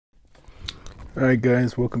Alright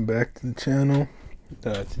guys, welcome back to the channel.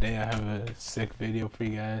 Today I have a sick video for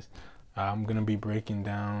you guys. I'm going to be breaking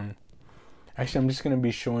down, actually I'm just going to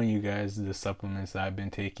be showing you guys the supplements that I've been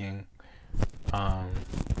taking um,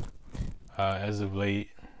 as of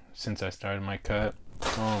late since I started my cut.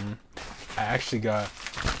 I actually got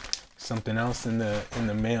something else in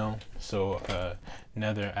the mail, so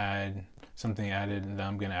another something added that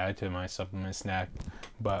I'm going to add to my supplement snack,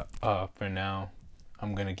 but for now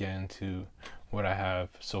I'm going to get into what I have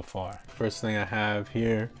so far. First thing I have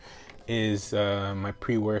here is my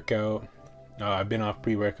pre-workout. I've been off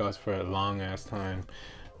pre-workouts for a long ass time,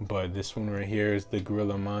 but this one right here is the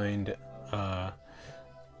Gorilla Mind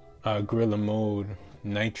Gorilla Mode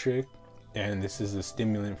Nitric, and this is a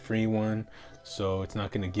stimulant free one, so it's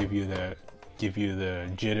not going to give you the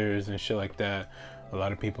jitters and shit like that. A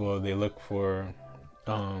lot of people, they look for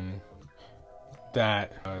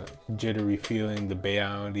that jittery feeling, the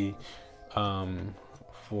reality,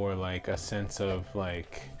 for like a sense of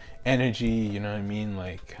like energy, you know what I mean,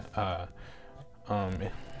 like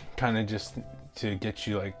kind of just to get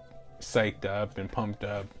you like psyched up and pumped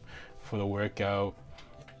up for the workout.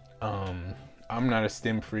 I'm not a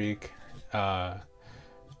stim freak. I've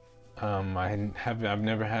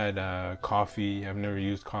never had coffee. I've never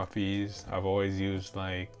used coffees. I've always used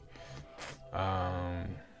like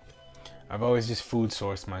I've always just food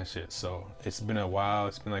sourced my shit. So it's been a while.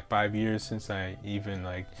 It's been like 5 years since I even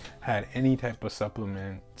like had any type of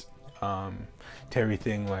supplement to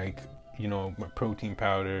everything, like, you know, protein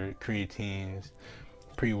powder, creatines,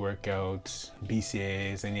 pre-workouts,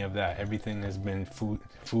 BCAAs, any of that. Everything has been food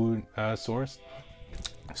sourced.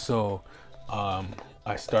 So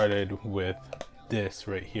I started with this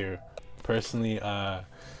right here. Personally,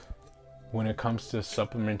 when it comes to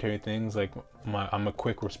supplementary things, like I'm a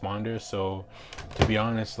quick responder. So to be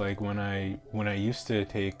honest, like when I used to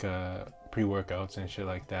take pre-workouts and shit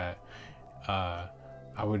like that, I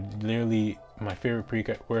would literally, my favorite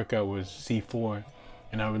pre-workout was C4,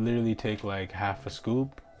 and I would literally take like half a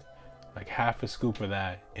scoop of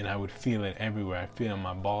that, and I would feel it everywhere. I feel it in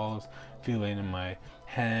my balls, feel it in my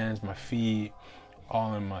hands, my feet,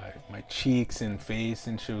 all in my cheeks and face,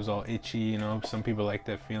 and shit was all itchy, you know. Some people like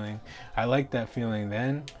that feeling. I liked that feeling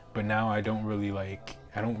then, but now I don't really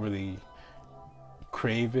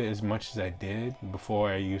crave it as much as I did before.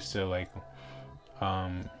 I used to like I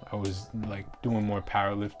was like doing more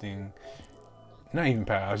powerlifting, not even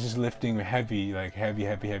power, I was just lifting heavy, like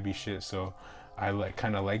heavy shit. So I like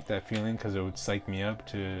kind of like that feeling because it would psych me up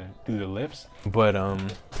to do the lifts. But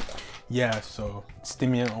yeah, so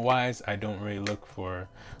stimulant wise, I don't really look for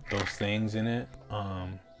those things in it.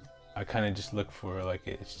 I kind of just look for like,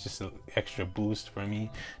 it's just an extra boost for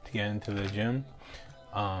me to get into the gym.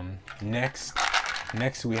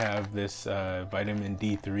 Next we have this vitamin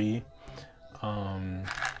D3.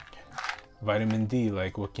 Vitamin D,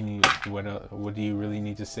 like what do you really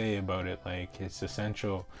need to say about it? Like, it's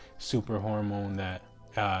essential super hormone that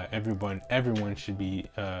everyone should be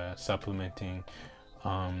supplementing,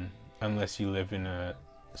 unless you live in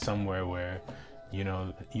somewhere where, you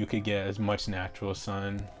know, you could get as much natural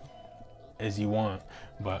sun as you want.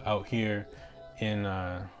 But out here in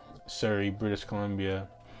Surrey, British Columbia,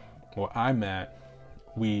 where I'm at,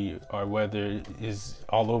 our weather is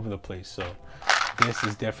all over the place. So this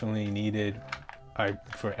is definitely needed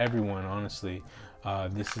for everyone, honestly.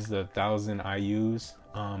 This is 1,000 IUs.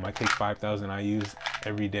 I take 5,000 IUs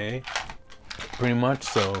every day, pretty much.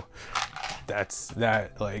 So that's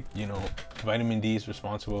that. Like, you know, vitamin D is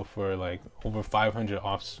responsible for like over 500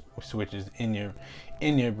 off switches in your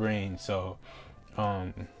brain. So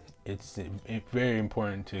it's very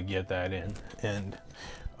important to get that in, and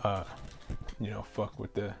you know, fuck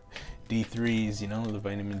with the D3s, you know, the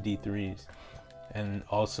vitamin D3s, and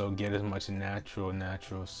also get as much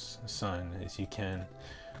natural sun as you can.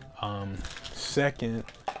 Second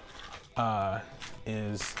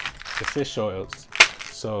is the fish oils.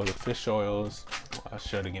 So the fish oils, I'll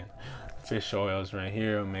show it again. Fish oils right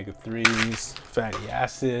here, omega-3s, fatty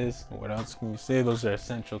acids. What else can you say? Those are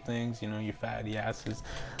essential things, you know, your fatty acids.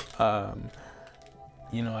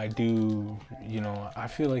 You know, I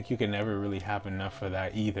feel like you can never really have enough of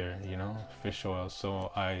that either, you know, fish oil.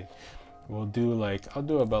 So I'll do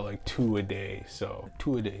about like 2 a day. So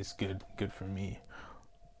 2 a day is good for me,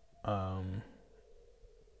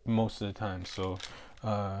 most of the time. So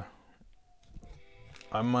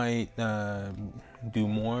I might do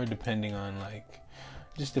more depending on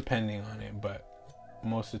depending on it, but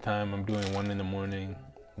most of the time I'm doing 1 in the morning,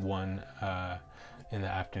 1 in the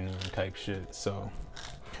afternoon type shit. So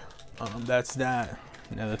that's that.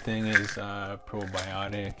 Another thing is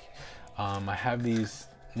probiotic. I have these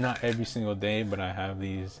not every single day, but I have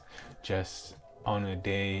these just on a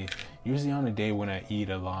day, usually on a day when I eat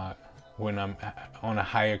a lot, when I'm on a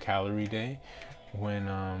higher calorie day, when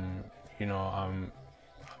you know,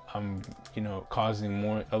 I'm you know, causing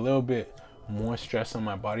a little bit more stress on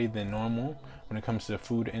my body than normal when it comes to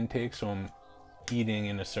food intake. So I'm eating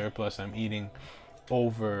in a surplus. I'm eating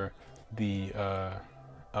over the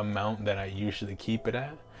amount that I usually keep it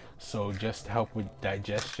at. So just to help with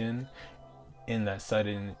digestion in that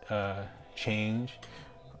sudden change,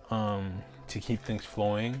 to keep things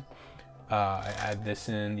flowing, I add this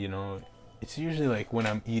in. You know, it's usually like when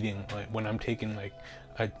I'm eating, like when I'm taking like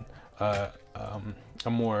a a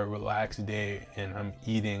more relaxed day and I'm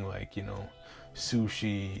eating like, you know,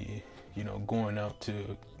 sushi, you know, going out to,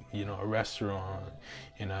 you know, a restaurant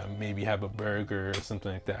and I maybe have a burger or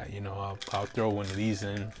something like that. You know, I'll throw one of these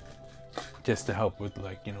in just to help with,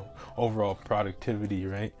 like, you know, overall productivity,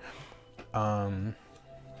 right?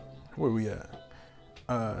 Where we at?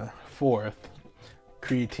 Fourth,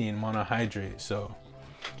 creatine monohydrate. So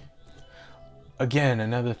again,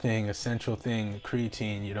 another thing, essential thing,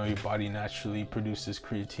 creatine. You know, your body naturally produces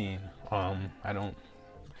creatine. I don't,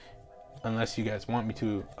 unless you guys want me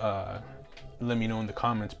to, let me know in the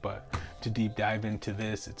comments. But to deep dive into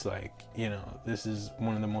this, it's like, you know, this is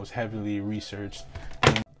one of the most heavily researched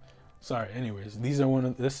things. Sorry, anyways,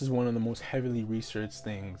 this is one of the most heavily researched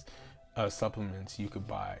things, supplements you could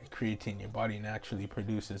buy. Creatine, your body naturally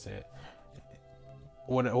produces it.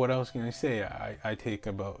 What else can I say? I take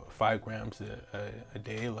about 5 grams a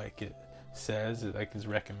day, like it says, like is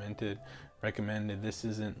recommended. This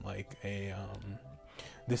isn't like a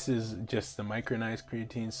this is just the micronized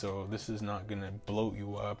creatine, so this is not gonna bloat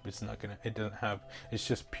you up. It's not gonna, it doesn't have, it's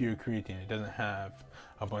just pure creatine. It doesn't have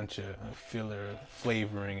a bunch of filler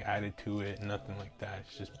flavoring added to it, nothing like that.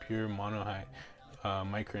 It's just pure micronized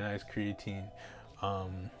creatine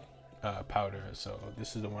powder. So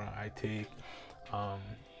this is the one I take.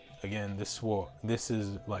 Again, this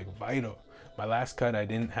is like vital. My last cut, I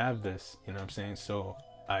didn't have this, you know what I'm saying? So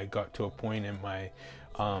I got to a point in my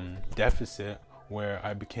deficit where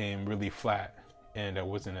I became really flat and I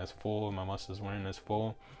wasn't as full. My muscles weren't as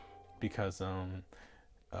full because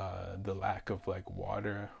the lack of like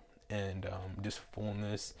water and just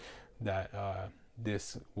fullness that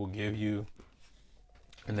this will give you.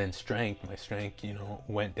 And then my strength, you know,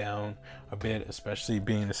 went down a bit, especially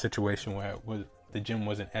being in a situation where the gym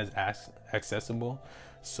wasn't as accessible.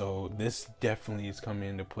 So this definitely is coming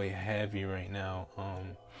into play heavy right now,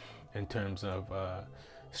 in terms of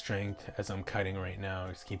strength. As I'm cutting right now,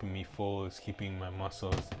 it's keeping me full, it's keeping my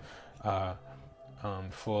muscles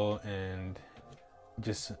full, and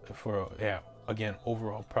just for, yeah, again,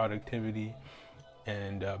 overall productivity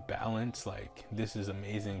and balance. Like, this is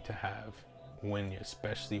amazing to have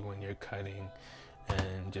especially when you're cutting,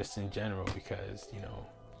 and just in general, because, you know,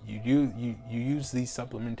 you use these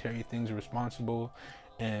supplementary things responsible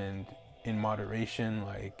and in moderation.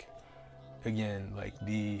 Like, again, like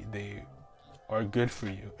they are good for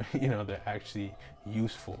you. You know, they're actually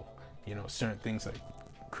useful. You know, certain things like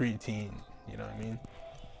creatine, you know what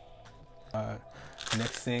I mean?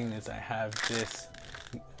 Next thing is I have this,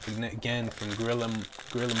 again, from Gorilla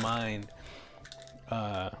Mind.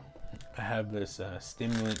 I have this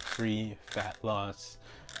stimulant-free fat loss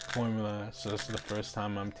formula. So this is the first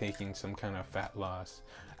time I'm taking some kind of fat loss,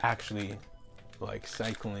 actually, like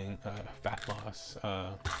cycling fat loss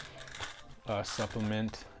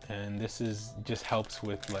supplement. And this is just helps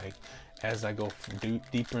with, like, as I go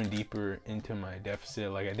deeper and deeper into my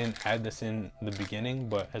deficit. Like, I didn't add this in the beginning,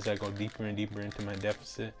 but as I go deeper and deeper into my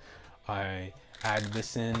deficit, I add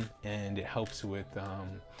this in, and it helps with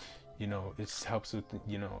you know, it helps with,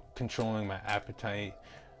 you know, controlling my appetite,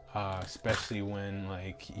 especially when,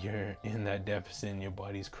 like, you're in that deficit and your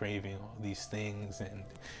body's craving all these things, and,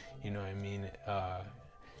 you know what I mean,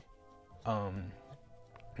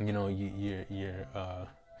 you know, you're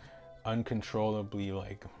uncontrollably,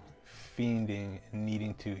 like, fiending and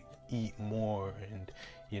needing to eat more, and,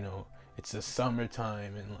 you know, it's the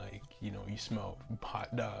summertime, and, like, you know, you smell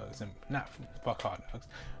hot dogs, and not fuck hot dogs,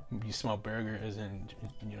 you smell burgers and,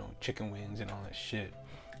 you know, chicken wings and all that shit.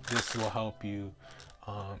 This will help you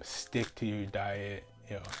stick to your diet,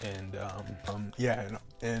 you know, and yeah,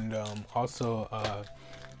 and also,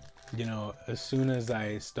 you know, as soon as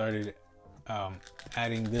I started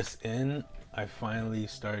adding this in, I finally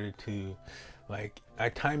started to, like, I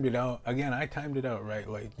timed it out right.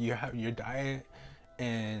 Like, you have your diet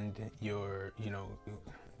and your, you know,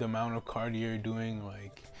 the amount of cardio you're doing,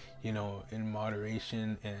 like, you know, in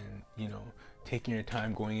moderation, and, you know, taking your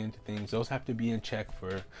time going into things, those have to be in check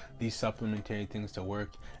for these supplementary things to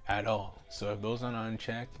work at all. So if those are not in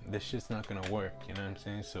check, this shit's not gonna work, you know what I'm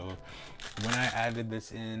saying? So when I added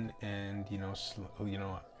this in, and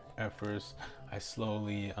at first I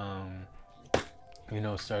slowly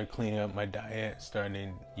started cleaning up my diet,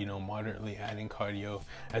 started moderately adding cardio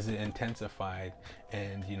as it intensified,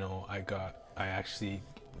 and I actually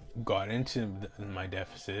got into my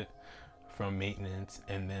deficit from maintenance,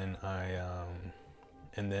 and then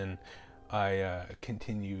I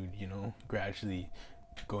continued, gradually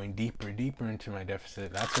going deeper into my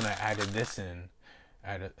deficit. That's when I added this in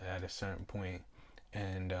at a certain point,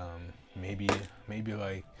 and maybe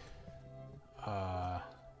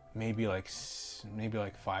like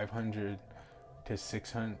 500 to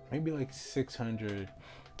 600, maybe like 600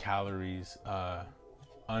 calories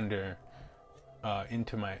under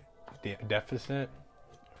into my deficit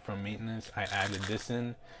from maintenance. I added this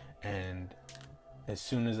in, and as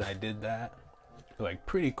soon as I did that, like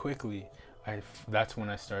pretty quickly, that's when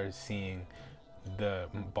I started seeing the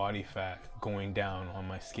body fat going down on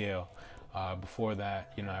my scale. Before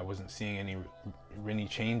that, I wasn't seeing any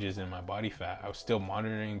changes in my body fat. I was still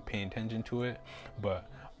monitoring, paying attention to it, but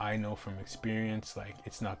I know from experience, like,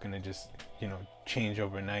 it's not gonna just change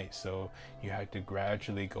overnight. So you had to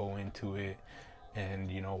gradually go into it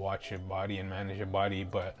and watch your body and manage your body.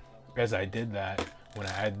 But as I did that, when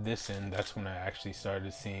I added this in, that's when I actually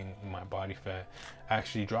started seeing my body fat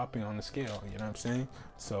actually dropping on the scale, you know what I'm saying?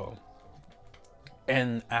 So,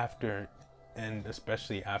 and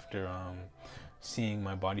especially after seeing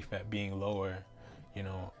my body fat being lower,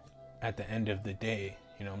 at the end of the day,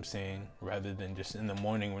 you know what I'm saying, rather than just in the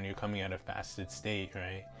morning when you're coming out of fasted state,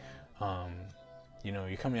 right?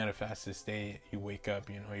 You're coming out of fasted state, you wake up,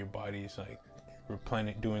 your body's like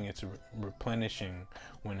doing its replenishing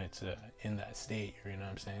when it's in that state, you know what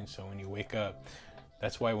I'm saying? So when you wake up,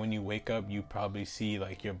 that's why when you wake up, you probably see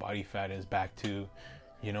like your body fat is back to,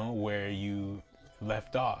 where you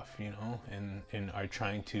left off, and are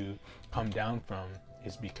trying to come down from,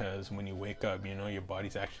 is because when you wake up, your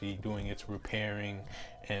body's actually doing its repairing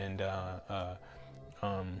and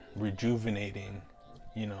rejuvenating,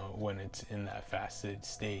 when it's in that fasted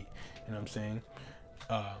state, you know what I'm saying?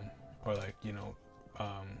 Or like,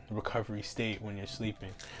 recovery state when you're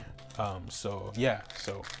sleeping. So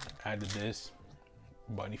added this,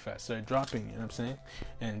 body fat started dropping, you know what I'm saying?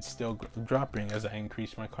 And still dropping as I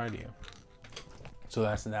increased my cardio. So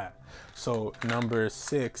that's that. So number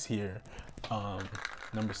six here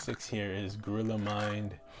is Gorilla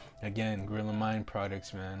Mind. Again, Gorilla Mind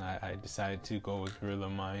products, man. I decided to go with Gorilla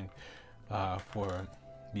Mind for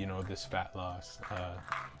this fat loss,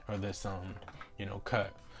 or this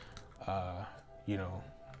cut. A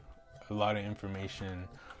lot of information.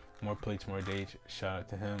 More Plates, More Days. Shout out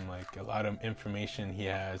to him. Like, a lot of information he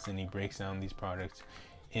has, and he breaks down these products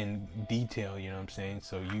in detail, you know what I'm saying?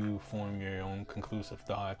 So you form your own conclusive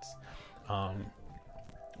thoughts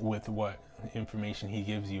with what information he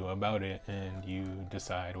gives you about it, and you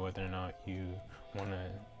decide whether or not you want to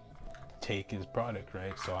take his product,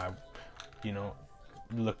 right? So I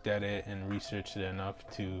looked at it and researched it enough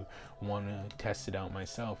to want to test it out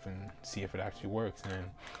myself and see if it actually works. And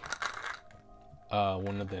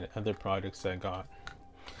one of the other products I got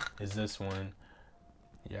is this one.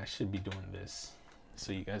 I should be doing this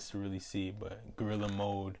so you guys can really see, but Gorilla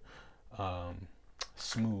Mode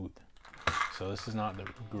Smooth. So this is not the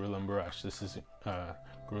Gorilla Brush, this is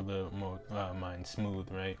Gorilla Mode Mind Smooth,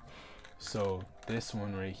 right? So this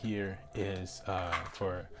one right here is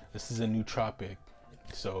this is a nootropic.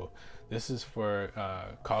 So this is for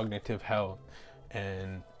cognitive health,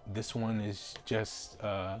 and this one is just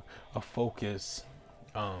a focus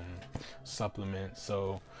supplement.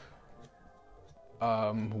 So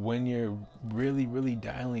when you're really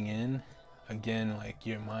dialing in, again, like,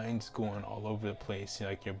 your mind's going all over the place,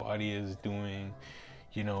 like your body is doing,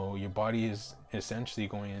 your body is essentially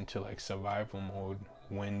going into like survival mode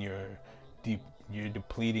when you're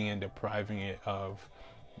depleting and depriving it of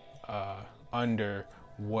under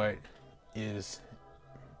what is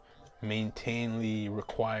maintainedly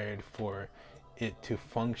required for it to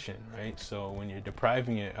function, right? So when you're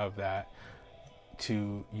depriving it of that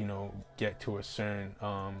to get to a certain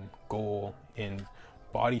goal in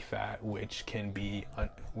body fat, which can be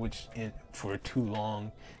for too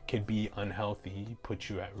long could be unhealthy, put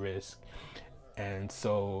you at risk. And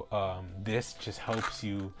so this just helps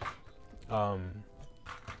you,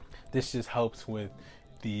 this just helps with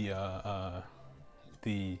the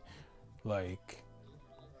like,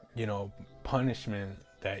 punishment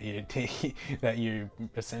that you're taking, that you're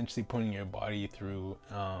essentially putting your body through,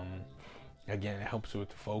 again, it helps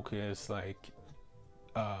with focus. Like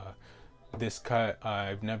this cut,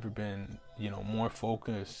 I've never been, you know, more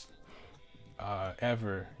focused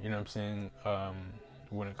ever, you know what I'm saying,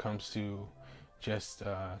 when it comes to just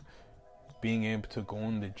being able to go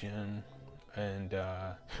in the gym. And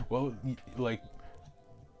well, like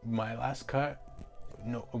my last cut,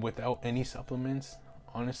 no, without any supplements,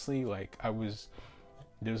 honestly, like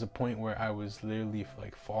there was a point where I was literally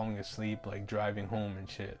like falling asleep, like driving home and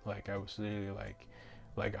shit. Like I was literally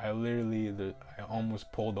like I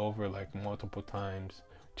almost pulled over like multiple times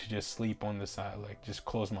to just sleep on the side, like just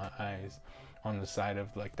close my eyes on the side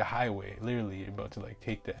of like the highway, literally about to like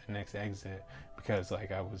take the next exit, because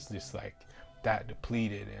like I was just like that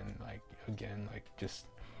depleted. And like again, just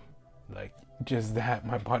that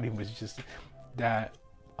my body was just that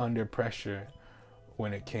under pressure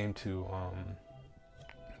when it came to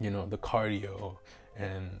you know, the cardio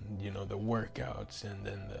and, you know, the workouts, and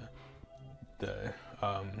then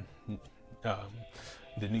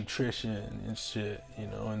the nutrition and shit, you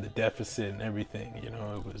know, and the deficit and everything. You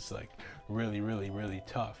know, it was like really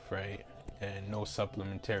tough, right? And no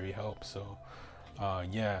supplementary help. So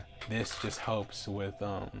yeah, this just helps with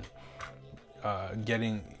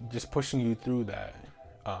just pushing you through that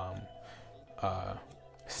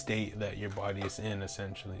state that your body is in,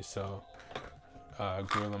 essentially. So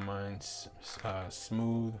Gorilla Mind's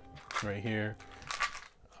Smooth right here,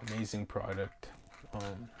 amazing product.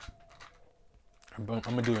 I'm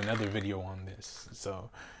gonna do another video on this.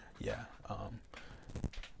 So yeah,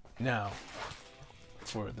 now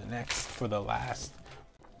for the last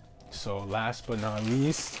but not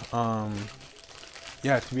least,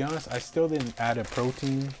 yeah, to be honest, I still didn't add a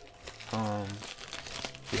protein.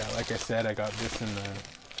 Yeah, like I said, I got this in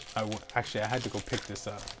actually I had to go pick this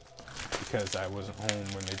up because I wasn't home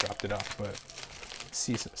when they dropped it off. But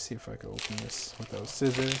see if I can open this without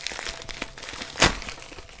scissors.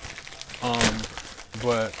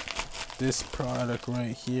 But this product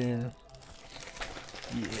right here,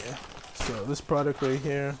 yeah. So this product right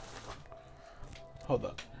here, hold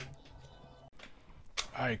up.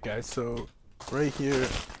 All right, guys. So right here,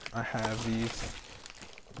 I have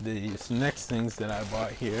these next things that I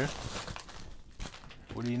bought here.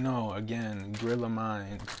 What do you know? Again, Gorilla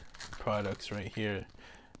Mind products right here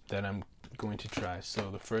that I'm going to try. So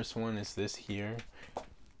the first one is this here.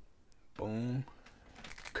 Boom.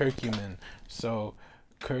 Curcumin. So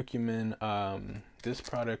curcumin, this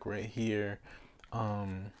product right here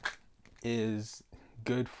is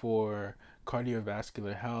good for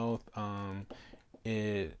cardiovascular health.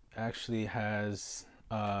 It actually has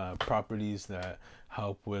properties that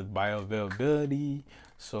help with bioavailability.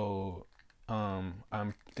 So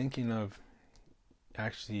I'm thinking of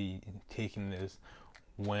actually taking this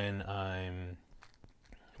when I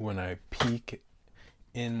peak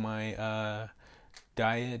in my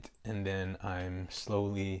diet, and then I'm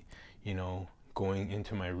slowly, you know, going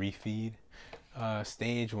into my refeed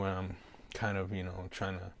stage, where I'm kind of, you know,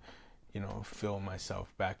 trying to, you know, fill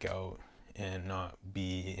myself back out and not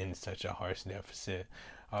be in such a harsh deficit.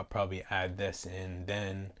 I'll probably add this in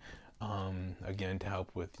then, again, to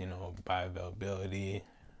help with, you know, bioavailability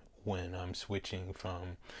when I'm switching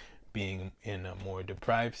from being in a more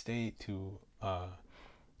deprived state to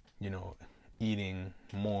you know, eating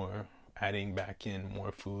more, adding back in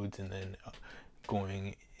more foods, and then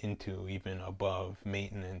going into even above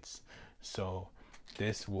maintenance. So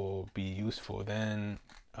this will be useful then,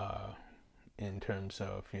 in terms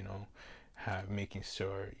of, you know, making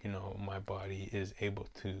sure, you know, my body is able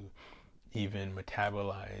to even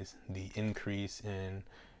metabolize the increase in,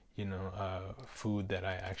 you know, food that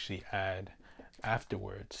I actually add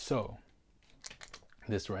afterwards. So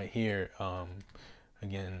this right here,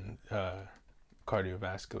 again,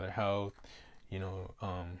 cardiovascular health, you know,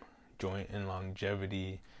 joint and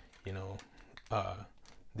longevity, you know,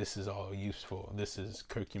 this is all useful. This is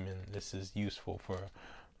curcumin. This is useful for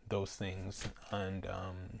those things. And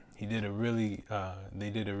they did a really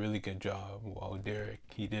good job. Well, Derek,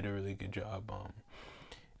 he did a really good job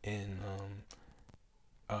in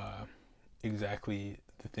exactly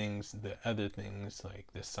the other things, like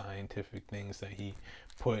the scientific things that he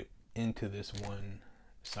put into this one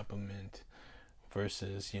supplement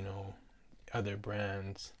versus, you know, other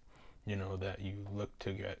brands, you know, that you look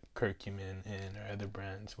to get curcumin in, or other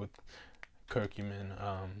brands with curcumin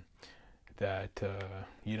that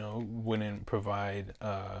you know, wouldn't provide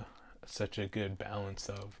such a good balance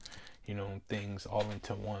of, you know, things all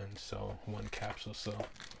into one. So one capsule. So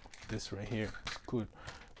this right here,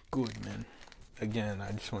 good man. Again,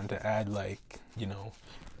 I just wanted to add, like, you know,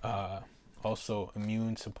 also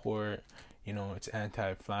immune support, you know, it's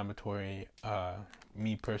anti-inflammatory.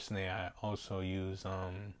 Me personally, I also use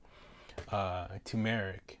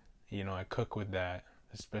turmeric. You know, I cook with that,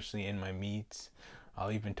 especially in my meats.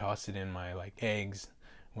 I'll even toss it in my like eggs.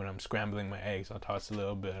 When I'm scrambling my eggs, I'll toss a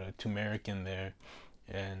little bit of turmeric in there,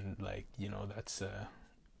 and like, you know, that's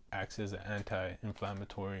acts as an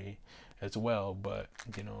anti-inflammatory as well. But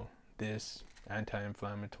you know, this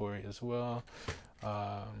anti-inflammatory as well.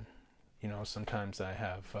 You know, sometimes I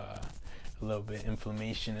have a little bit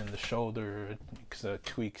inflammation in the shoulder because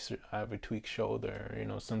I have a tweaked shoulder. You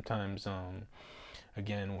know, sometimes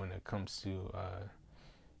again, when it comes to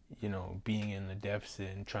you know, being in the deficit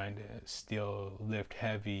and trying to still lift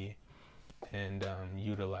heavy and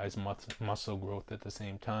utilize muscle growth at the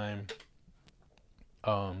same time,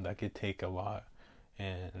 that could take a lot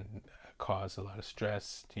and cause a lot of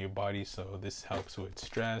stress to your body. So this helps with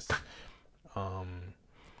stress.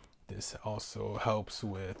 This also helps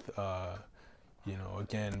with you know,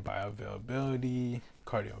 again, bioavailability,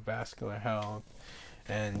 cardiovascular health,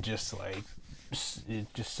 and just like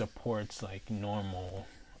it just supports like normal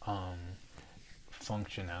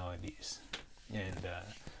functionalities and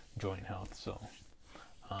joint health. So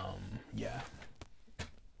yeah.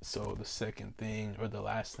 So the second thing, or the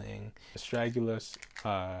last thing, astragalus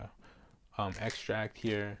extract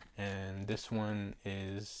here, and this one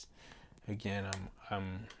is, again,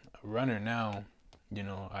 I'm a runner now. You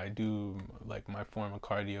know, I do like my form of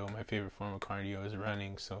cardio. My favorite form of cardio is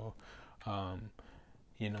running. So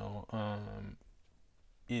you know,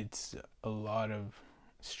 it's a lot of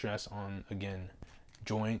stress on, again,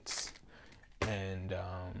 joints and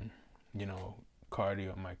you know,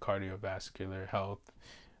 my cardiovascular health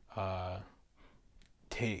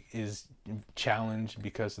is challenged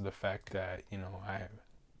because of the fact that, you know, I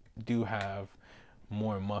do have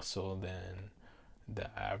more muscle than the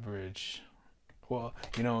average. Well,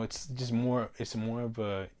 you know, it's more of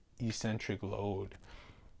a eccentric load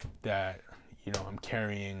that, you know, I'm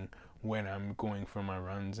carrying when I'm going for my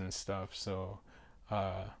runs and stuff. So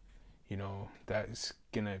you know, that's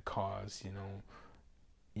gonna cause,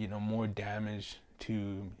 you know, more damage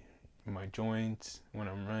to my joints when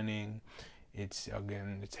I'm running. It's,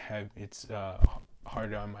 again, it's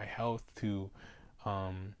harder on my health to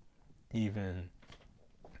even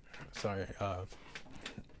sorry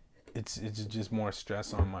it's just more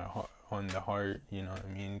stress on my on the heart, you know what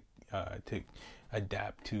I mean, to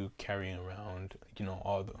adapt to carrying around, you know,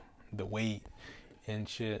 all the weight and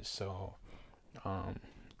shit. So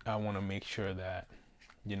I want to make sure that,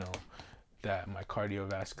 you know, that my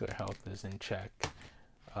cardiovascular health is in check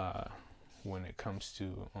when it comes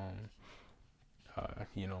to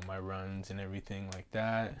you know, my runs and everything like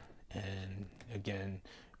that. And again,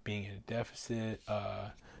 being in a deficit,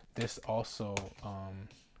 this also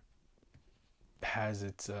has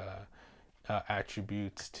its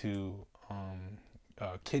attributes to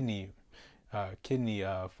kidney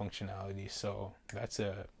functionality. So that's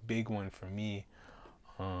a big one for me.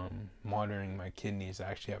 Monitoring my kidneys.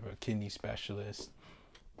 I actually have a kidney specialist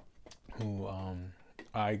who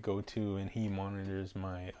I go to, and he monitors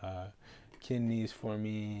my kidneys for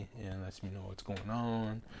me and lets me know what's going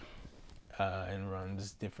on, and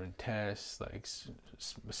runs different tests, like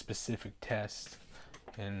specific tests,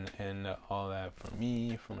 and all that for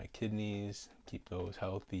me, for my kidneys, keep those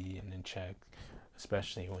healthy and in check,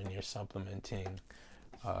 especially when you're supplementing.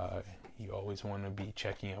 You always want to be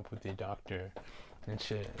checking up with your doctor and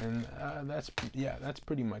shit. And that's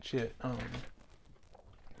pretty much it.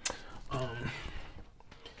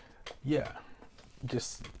 Yeah,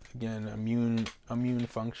 just, again, immune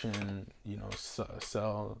function, you know,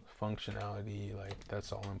 cell functionality, like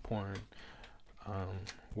that's all important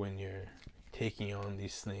when you're taking on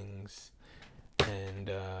these things.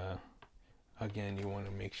 And again, you want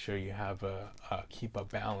to make sure you have keep a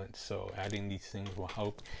balance. So adding these things will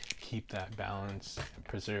help keep that balance,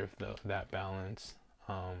 preserve that balance.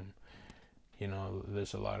 You know,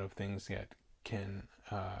 there's a lot of things that can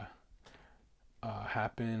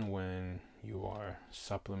happen when you are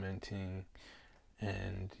supplementing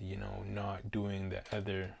and, you know, not doing the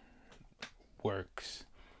other works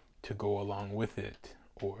to go along with it,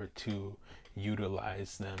 or to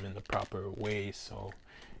utilize them in the proper way. So,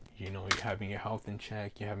 you know, you're having your health in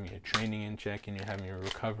check, you're having your training in check, and you're having your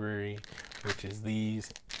recovery, which is these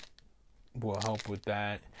will help with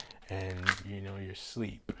that, and, you know, your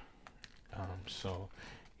sleep. So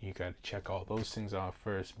you got to check all those things off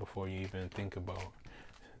first before you even think about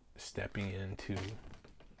stepping into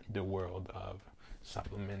the world of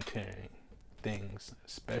supplementing things.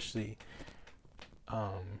 Especially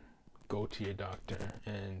go to your doctor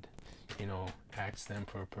and, ask them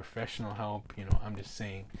for professional help. I'm just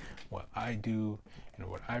saying what I do and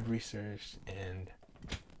what I've researched, and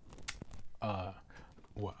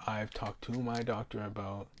what I've talked to my doctor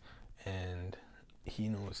about, and he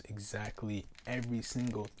knows exactly every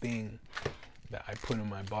single thing that I put in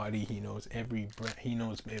my body. He knows he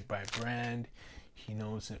knows it by brand, he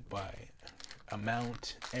knows it by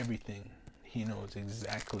amount, everything. He knows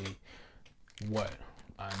exactly what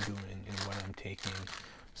I'm doing and what I'm taking,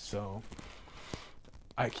 so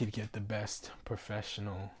I could get the best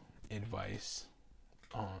professional advice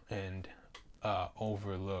and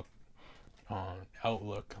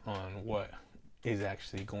outlook on what is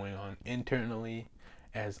actually going on internally,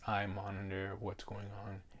 as I monitor what's going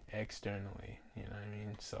on externally. You know what I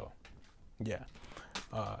mean? So yeah,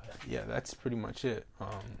 that's pretty much it.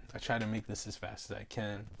 I try to make this as fast as I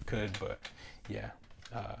could, but yeah.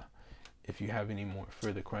 If you have any more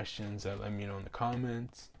further questions, let me know in the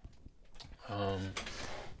comments.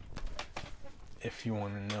 If you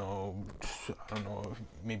want to know, I don't know,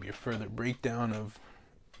 maybe a further breakdown of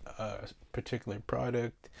a particular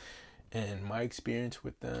product and my experience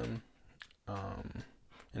with them,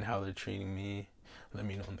 and how they're treating me, let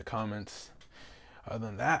me know in the comments. Other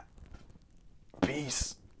than that,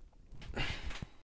 peace.